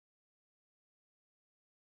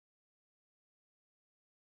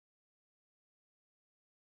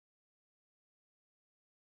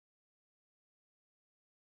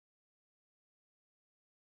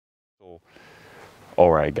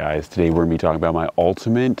All right, guys, today we're going to be talking about my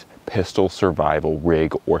ultimate pistol survival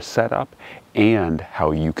rig or setup and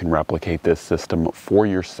how you can replicate this system for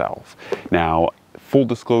yourself. Now, full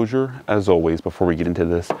disclosure, as always, before we get into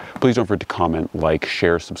this, please don't forget to comment, like,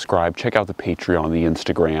 share, subscribe, check out the Patreon, the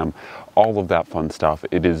Instagram, all of that fun stuff.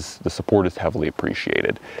 The support is heavily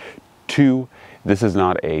appreciated. 2, this is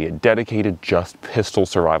not a dedicated just pistol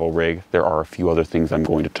survival rig. There are a few other things I'm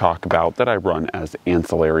going to talk about that I run as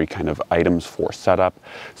ancillary kind of items for setup.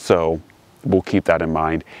 So we'll keep that in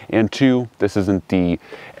mind. And 2, this isn't the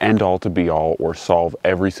end all to be all or solve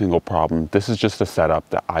every single problem. This is just a setup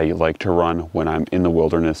that I like to run when I'm in the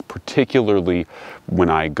wilderness, particularly when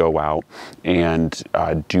I go out and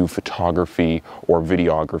do photography or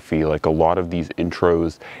videography. Like a lot of these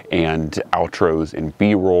intros and outros and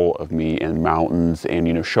B-roll of me in mountains and,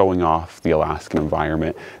 you know, showing off the Alaskan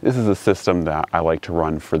environment. This is a system that I like to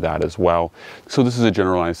run for that as well. So this is a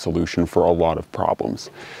generalized solution for a lot of problems.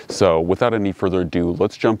 So without any further ado,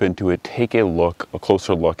 let's jump into it, take a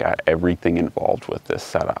closer look at everything involved with this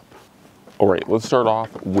setup. All right, let's start off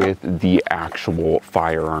with the actual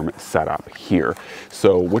firearm setup here.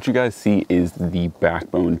 So what you guys see is the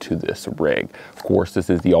backbone to this rig. Of course, this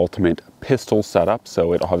is the ultimate pistol setup,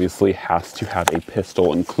 so it obviously has to have a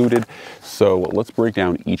pistol included. So let's break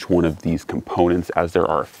down each one of these components, as there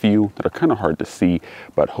are a few that are kind of hard to see,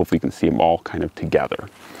 but hopefully you can see them all kind of together.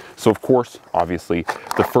 So of course, obviously,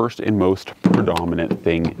 the first and most predominant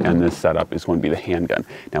thing in this setup is going to be the handgun.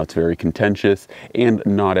 Now, it's very contentious and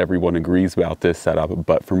not everyone agrees about this setup,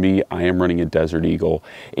 but for me, I am running a Desert Eagle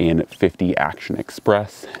in 50 Action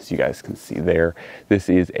Express, as you guys can see there. This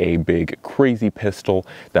is a big, crazy pistol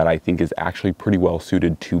that I think is actually pretty well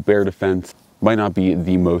suited to bear defense. Might not be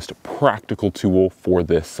the most practical tool for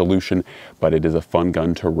this solution, but it is a fun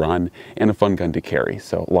gun to run and a fun gun to carry.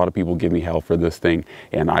 So a lot of people give me hell for this thing,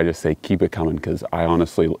 and I just say keep it coming because I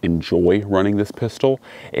honestly enjoy running this pistol,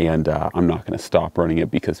 and I'm not going to stop running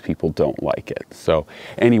it because people don't like it. So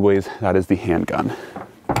anyways, that is the handgun.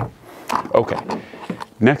 Okay,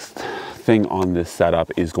 next thing on this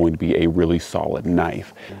setup is going to be a really solid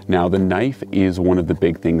knife. Now, the knife is one of the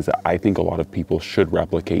big things that I think a lot of people should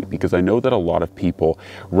replicate, because I know that a lot of people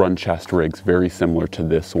run chest rigs very similar to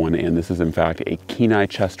this one, and this is in fact a Kenai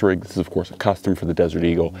chest rig. This is of course a custom for the Desert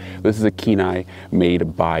Eagle. This is a Kenai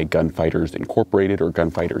made by Gunfighters Incorporated or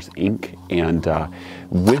Gunfighters Inc. And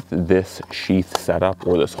with this sheath setup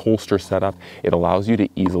or this holster setup, it allows you to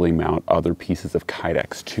easily mount other pieces of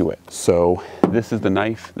Kydex to it. So this is the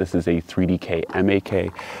knife. This is a 3DK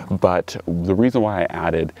MAK, but the reason why I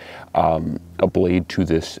added a blade to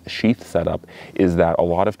this sheath setup is that a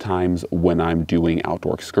lot of times when I'm doing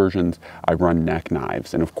outdoor excursions, I run neck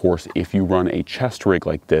knives. And of course, if you run a chest rig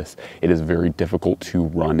like this, it is very difficult to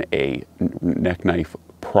run a neck knife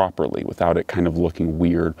properly without it kind of looking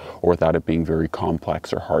weird or without it being very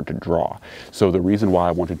complex or hard to draw. So the reason why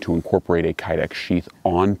I wanted to incorporate a Kydex sheath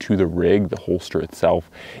onto the rig, the holster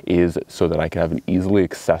itself, is so that I could have an easily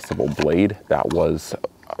accessible blade that was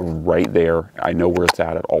right there. I know where it's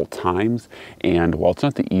at all times, and while it's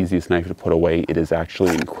not the easiest knife to put away, it is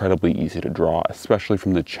actually incredibly easy to draw, especially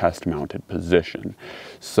from the chest mounted position.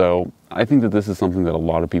 So I think that this is something that a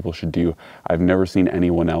lot of people should do. I've never seen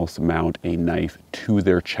anyone else mount a knife to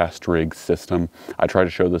their chest rig system. I try to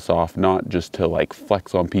show this off not just to like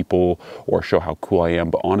flex on people or show how cool I am,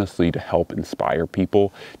 but honestly to help inspire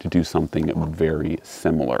people to do something very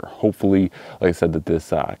similar. Hopefully, like I said, that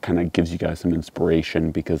this kind of gives you guys some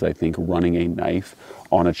inspiration, because I think running a knife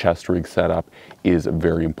on a chest rig setup is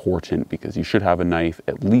very important, because you should have a knife,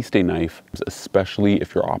 at least a knife, especially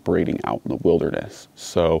if you're operating out in the wilderness.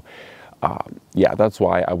 So yeah, that's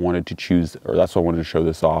why I wanted to choose, or that's why I wanted to show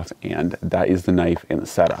this off, and that is the knife and the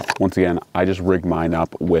setup. Once again, I just rigged mine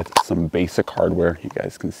up with some basic hardware. You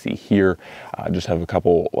guys can see here, I just have a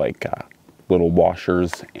couple like little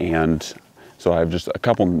washers, and so I have just a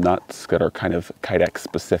couple nuts that are kind of Kydex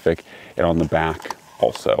specific, and on the back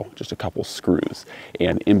also just a couple screws.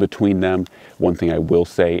 And in between them, one thing I will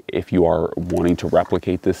say, if you are wanting to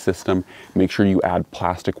replicate this system, make sure you add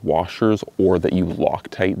plastic washers or that you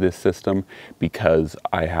Loctite this system, because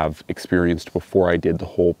I have experienced before I did the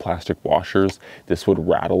whole plastic washers, this would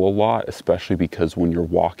rattle a lot, especially because when you're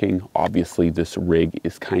walking, obviously this rig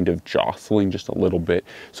is kind of jostling just a little bit,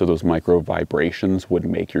 so those micro vibrations would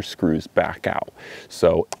make your screws back out.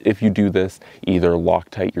 So if you do this, either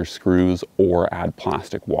Loctite your screws or add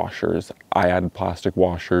plastic washers. I added plastic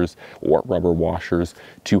washers or rubber washers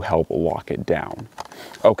to help lock it down.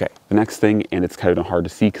 Okay, the next thing, and it's kind of hard to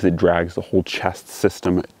see because it drags the whole chest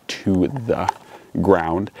system to the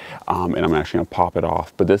ground, and I'm actually going to pop it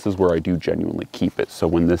off, but this is where I do genuinely keep it. So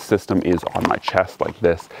when this system is on my chest like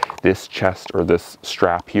this chest or this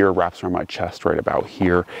strap here wraps around my chest right about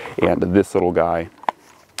here, and this little guy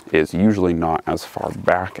is usually not as far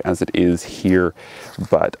back as it is here,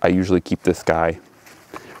 but I usually keep this guy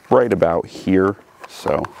right about here.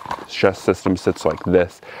 So chest system sits like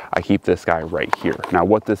this. I keep this guy right here. Now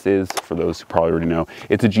what this is, for those who probably already know,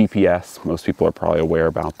 it's a GPS. Most people are probably aware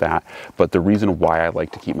about that. But the reason why I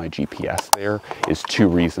like to keep my GPS there is two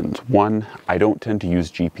reasons. One, I don't tend to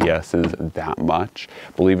use GPSs that much.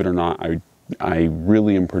 Believe it or not, I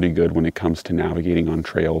really am pretty good when it comes to navigating on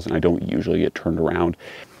trails, and I don't usually get turned around.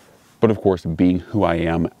 But of course, being who I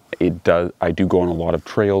am, I do go on a lot of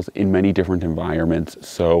trails in many different environments,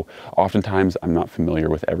 so oftentimes I'm not familiar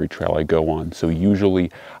with every trail I go on. So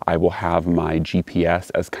usually I will have my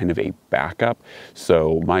GPS as kind of a backup.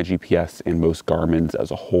 So my GPS and most Garmin's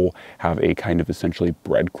as a whole have a kind of essentially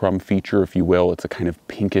breadcrumb feature, if you will. It's a kind of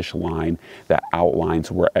pinkish line that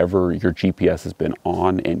outlines wherever your GPS has been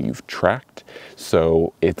on and you've trekked.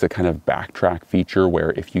 So it's a kind of backtrack feature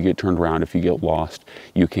where if you get turned around, if you get lost,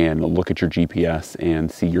 you can look at your GPS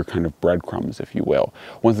and see your kind of breadcrumbs, if you will.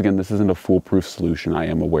 Once again, this isn't a foolproof solution. I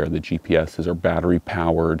am aware that GPSs are battery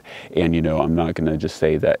powered, and I'm not going to just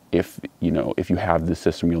say that if you have this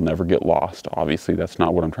system, you'll never get lost. Obviously, that's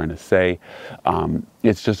not what I'm trying to say.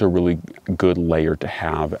 It's just a really good layer to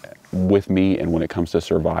have with me, and when it comes to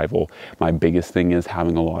survival, my biggest thing is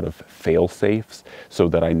having a lot of fail safes so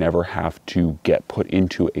that I never have to get put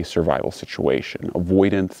into a survival situation.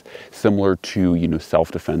 Avoidance, similar to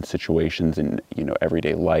self-defense situations in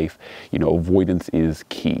everyday life, avoidance is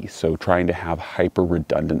key. So trying to have hyper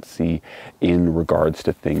redundancy in regards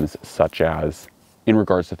to things such as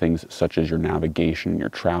your navigation and your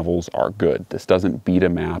travels are good. This doesn't beat a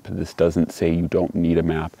map. This doesn't say you don't need a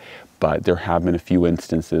map, but there have been a few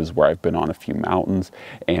instances where I've been on a few mountains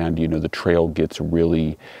and the trail gets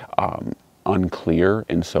really unclear,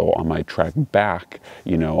 and so on my trek back,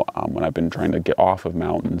 when I've been trying to get off of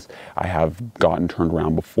mountains, I have gotten turned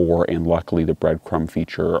around before, and luckily the breadcrumb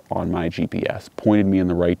feature on my GPS pointed me in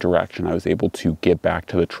the right direction. I was able to get back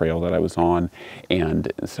to the trail that I was on,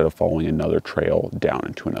 and instead of following another trail down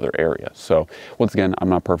into another area. So once again, I'm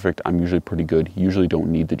not perfect. I'm usually pretty good. Usually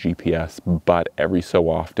don't need the GPS, but every so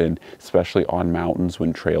often, especially on mountains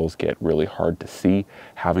when trails get really hard to see,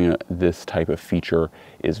 having this type of feature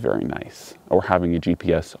is very nice. Or having a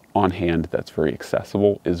GPS on hand that's very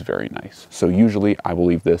accessible is very nice. So usually I will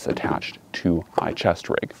leave this attached to my chest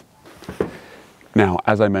rig. Now,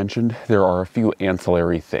 as I mentioned, there are a few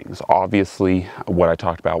ancillary things. Obviously, what I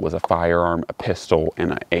talked about was a firearm, a pistol,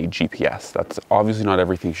 and a GPS. That's obviously not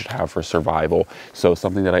everything you should have for survival. So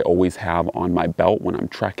something that I always have on my belt when I'm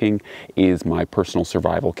trekking is my personal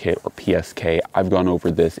survival kit, or PSK. I've gone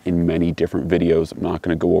over this in many different videos. I'm not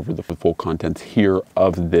going to go over the full contents here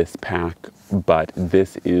of this pack, but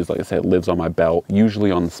this is, like I said, it lives on my belt,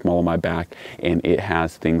 usually on the small of my back, and it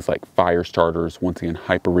has things like fire starters, once again,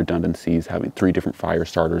 hyper redundancies, having 3 different fire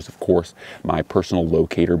starters, of course, my personal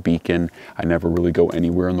locator beacon. I never really go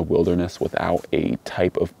anywhere in the wilderness without a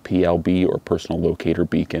type of PLB or personal locator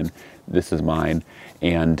beacon. This is mine,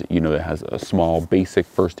 and it has a small basic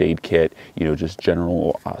first aid kit, just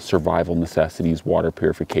general survival necessities, water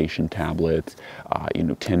purification tablets,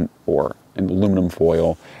 tin or aluminum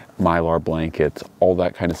foil, Mylar blankets, all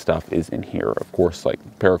that kind of stuff is in here. Of course, like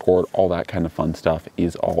paracord, all that kind of fun stuff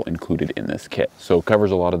is all included in this kit. So it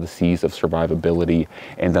covers a lot of the C's of survivability.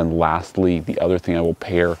 And then lastly, the other thing I will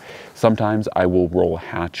pair, sometimes I will roll a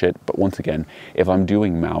hatchet, but once again, if I'm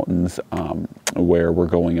doing mountains where we're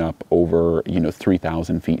going up over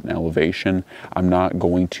 3,000 feet in elevation, I'm not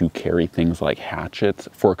going to carry things like hatchets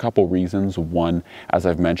for a couple reasons. One, as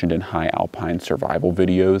I've mentioned in high alpine survival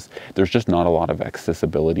videos, there's just not a lot of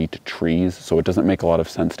accessibility to trees, so it doesn't make a lot of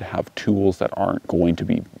sense to have tools that aren't going to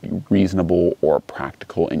be reasonable or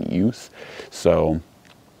practical in use. So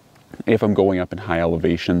if I'm going up in high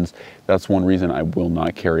elevations, that's one reason I will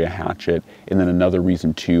not carry a hatchet. And then another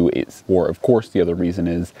reason too is, or of course the other reason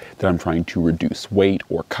is that I'm trying to reduce weight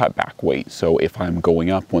or cut back weight. So if I'm going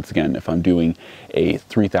up, once again, if I'm doing a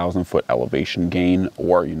 3,000 foot elevation gain,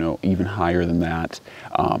 or even higher than that,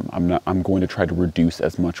 I'm going to try to reduce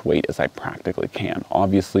as much weight as I practically can.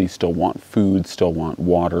 Obviously, still want food, still want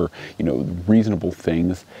water, reasonable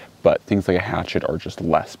things, but things like a hatchet are just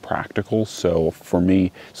less practical. So for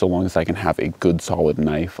me, so long as I can have a good solid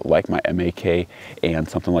knife like my my MAK and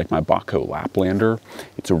something like my Baco Laplander.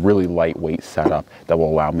 It's a really lightweight setup that will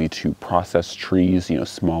allow me to process trees, you know,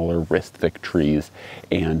 smaller wrist-thick trees,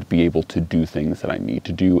 and be able to do things that I need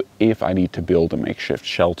to do if I need to build a makeshift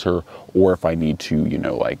shelter, or if I need to, you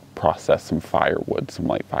know, like process some firewood, some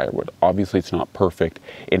light firewood. Obviously it's not perfect,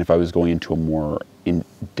 and if I was going into a more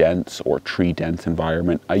dense or tree dense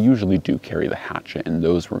environment, I usually do carry the hatchet in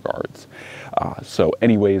those regards. So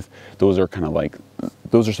anyways, those are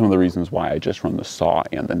some of the reasons why I just run the saw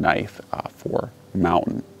and the knife for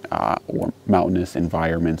mountain or mountainous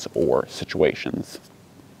environments or situations.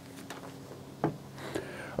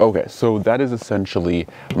 Okay, so that is essentially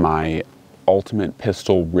my ultimate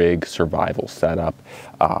pistol rig survival setup.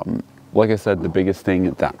 Like I said, the biggest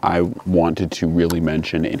thing that I wanted to really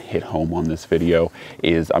mention and hit home on this video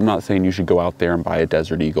is, I'm not saying you should go out there and buy a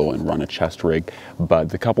Desert Eagle and run a chest rig, but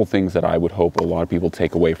the couple things that I would hope a lot of people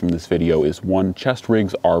take away from this video is, one, chest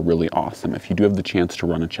rigs are really awesome. If you do have the chance to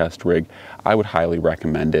run a chest rig, I would highly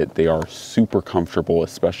recommend it. They are super comfortable,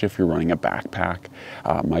 especially if you're running a backpack.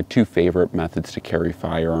 My two favorite methods to carry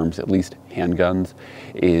firearms, at least handguns,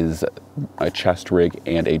 is a chest rig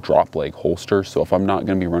and a drop leg holster. So if I'm not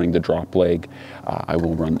going to be running the drop leg, I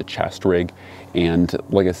will run the chest rig. And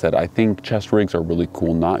like I said, I think chest rigs are really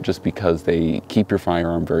cool, not just because they keep your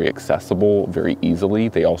firearm very accessible very easily,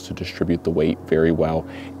 they also distribute the weight very well.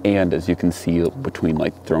 And as you can see, between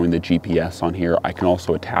like throwing the GPS on here, I can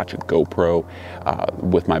also attach a GoPro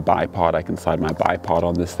with my bipod. I can slide my bipod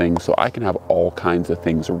on this thing, so I can have all kinds of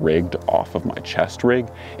things rigged off of my chest rig.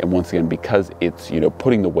 And once again, because it's, you know,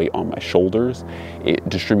 putting the weight on my shoulders, it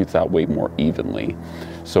distributes that weight more evenly.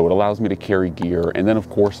 So it allows me to carry gear. And then of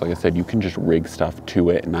course, like I said, you can just rig stuff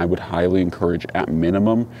to it. And I would highly encourage, at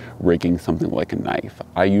minimum, rigging something like a knife.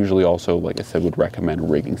 I usually also, like I said, would recommend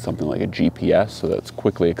rigging something like a GPS so that's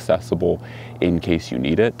quickly accessible in case you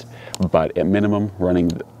need it. But at minimum,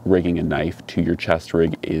 rigging a knife to your chest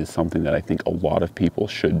rig is something that I think a lot of people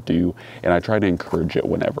should do. And I try to encourage it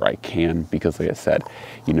whenever I can, because like I said,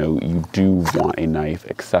 you know, you do want a knife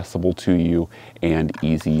accessible to you and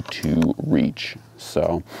easy to reach.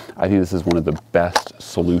 So I think this is one of the best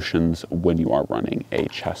solutions when you are running a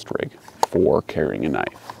chest rig for carrying a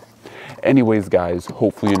knife. Anyways, guys,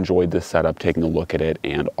 hopefully you enjoyed this setup, taking a look at it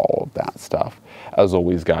and all of that stuff. As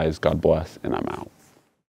always, guys, God bless, and I'm out.